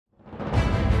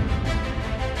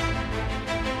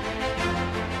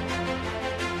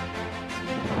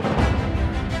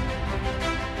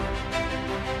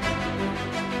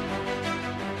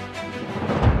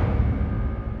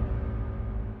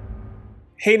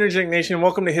Hey Energetic Nation,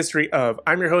 welcome to History of.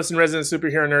 I'm your host and resident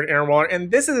superhero nerd, Aaron Waller,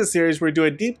 and this is a series where we do a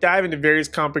deep dive into various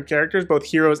comic book characters, both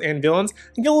heroes and villains,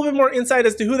 and get a little bit more insight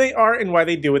as to who they are and why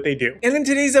they do what they do. And in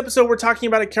today's episode, we're talking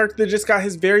about a character that just got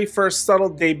his very first subtle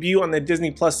debut on the Disney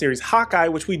Plus series Hawkeye,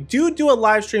 which we do a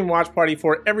live stream watch party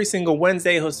for every single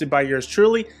Wednesday, hosted by yours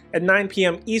truly at 9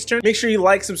 p.m. Eastern. Make sure you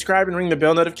like, subscribe, and ring the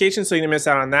bell notification so you don't miss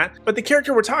out on that. But the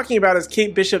character we're talking about is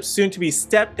Kate Bishop's soon-to-be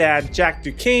stepdad, Jacques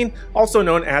Duquesne, also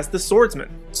known as the Swordsman.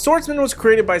 Swordsman was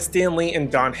created by Stan Lee and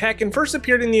Don Heck and first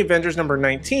appeared in the Avengers number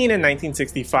 19 in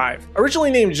 1965. Originally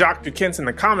named Jacques Duquesne in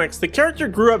the comics, the character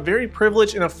grew up very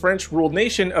privileged in a French-ruled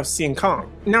nation of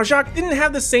Kong. Now, Jacques didn't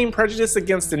have the same prejudice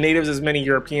against the natives as many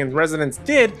European residents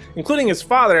did, including his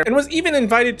father, and was even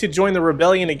invited to join the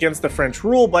rebellion against the French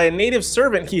rule by a native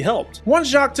servant he helped. Once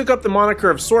Jacques took up the moniker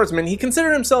of Swordsman, he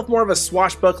considered himself more of a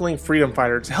swashbuckling freedom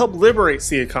fighter to help liberate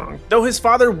Kong, though his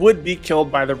father would be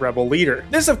killed by the rebel leader.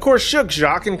 This of course shook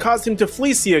Jacques and caused him to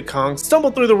flee Kong,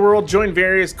 stumble through the world, join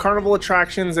various carnival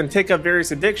attractions, and take up various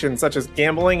addictions such as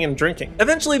gambling and drinking.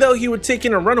 Eventually though, he would take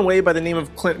in a runaway by the name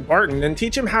of Clint Barton and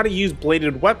teach him how to use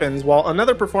bladed weapons, while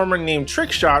another performer named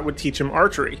Trickshot would teach him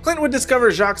archery. Clint would discover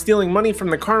Jacques stealing money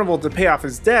from the carnival to pay off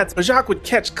his debts, but Jacques would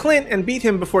catch Clint and beat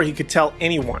him before he could tell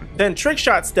anyone. Then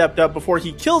Trickshot stepped up before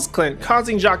he kills Clint,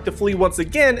 causing Jacques to flee once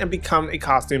again and become a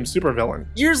costume supervillain.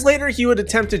 Years later, he would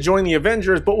attempt to join the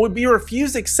Avengers, but would be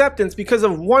refused acceptance because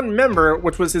of one member,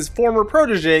 which was his former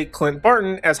protege, Clint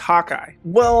Barton, as Hawkeye.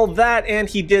 Well, that and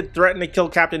he did threaten to kill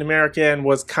Captain America and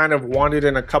was kind of wanted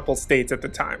in a couple states at the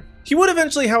time. He would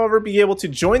eventually, however, be able to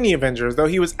join the Avengers, though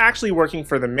he was actually working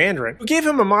for the Mandarin, who gave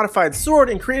him a modified sword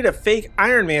and created a fake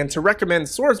Iron Man to recommend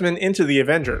Swordsman into the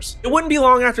Avengers. It wouldn't be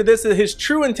long after this that his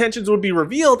true intentions would be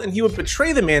revealed and he would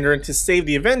betray the Mandarin to save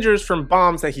the Avengers from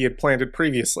bombs that he had planted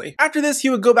previously. After this, he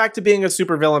would go back to being a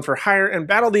supervillain for hire and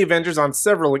battle the Avengers on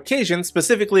several occasions,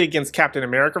 specifically against Captain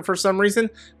America for some reason,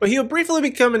 but he would briefly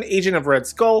become an agent of Red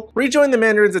Skull, rejoin the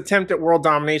Mandarin's attempt at world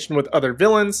domination with other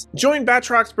villains, join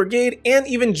Batroc's brigade, and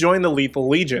even join the Lethal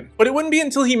Legion. But it wouldn't be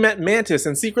until he met Mantis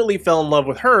and secretly fell in love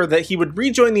with her that he would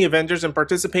rejoin the Avengers and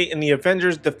participate in the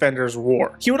Avengers Defenders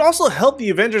War. He would also help the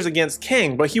Avengers against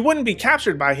Kang, but he wouldn't be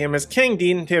captured by him as Kang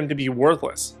deemed him to be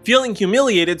worthless. Feeling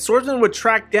humiliated, Swordsman would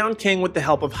track down Kang with the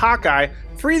help of Hawkeye,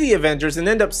 free the Avengers, and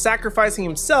end up sacrificing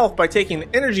himself by taking an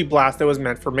energy blast that was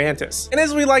meant for Mantis. And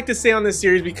as we like to say on this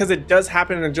series, because it does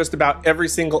happen in just about every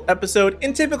single episode,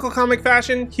 in typical comic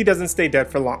fashion, he doesn't stay dead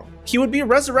for long. He would be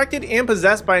resurrected and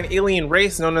possessed by an alien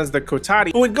race known as the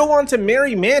Kotati, who would go on to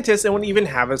marry Mantis and would even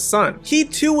have a son. He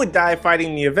too would die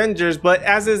fighting the Avengers, but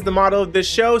as is the motto of this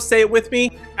show, say it with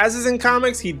me, as is in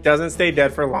comics, he doesn't stay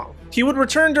dead for long. He would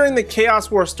return during the Chaos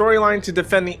War storyline to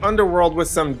defend the underworld with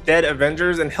some dead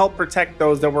Avengers and help protect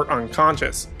those that were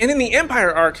unconscious. And in the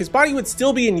Empire arc, his body would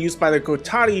still be in use by the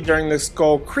Kotati during the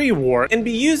Skull-Kree War and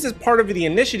be used as part of the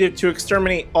initiative to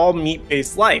exterminate all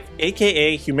meat-based life,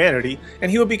 aka humanity,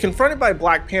 and he would be confronted by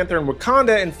Black Panther in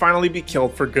Wakanda and finally be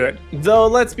killed for good. Though,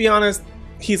 let's be honest,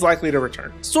 he's likely to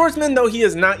return. Swordsman, though he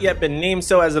has not yet been named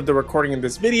so as of the recording of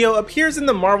this video, appears in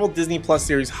the Marvel Disney Plus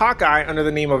series Hawkeye under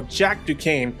the name of Jacques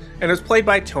Duquesne and is played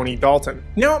by Tony Dalton.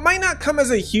 Now, it might not come as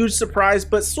a huge surprise,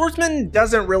 but Swordsman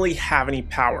doesn't really have any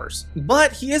powers.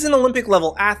 But he is an Olympic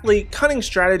level athlete, cunning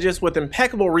strategist with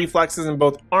impeccable reflexes in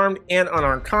both armed and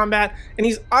unarmed combat, and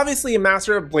he's obviously a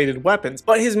master of bladed weapons.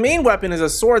 But his main weapon is a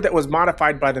sword that was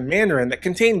modified by the Mandarin that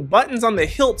contained buttons on the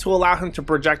hilt to allow him to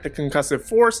project a concussive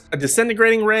force, a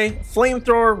disintegrating ray,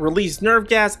 flamethrower, release nerve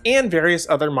gas, and various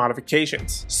other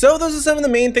modifications. So those are some of the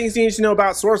main things you need to know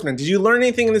about Swordsman. Did you learn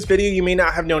anything in this video you may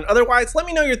not have known otherwise? Let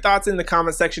me know your thoughts in the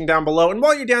comment section down below, and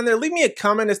while you're down there, leave me a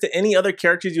comment as to any other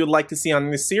characters you would like to see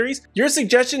on this series. Your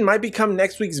suggestion might become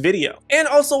next week's video. And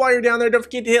also while you're down there, don't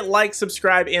forget to hit like,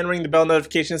 subscribe, and ring the bell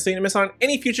notification so you don't miss on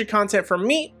any future content from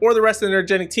me or the rest of the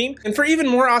Energetic team. And for even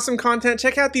more awesome content,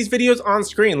 check out these videos on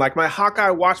screen, like my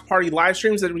Hawkeye watch party live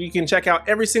streams that you can check out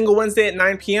every single Wednesday at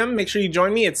 9 p.m. Make sure you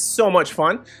join me, it's so much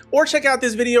fun. Or check out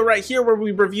this video right here where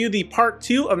we review the part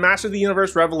 2 of Master of the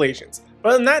Universe Revelations. But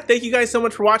other than that, thank you guys so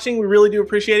much for watching, we really do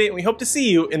appreciate it, and we hope to see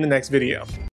you in the next video.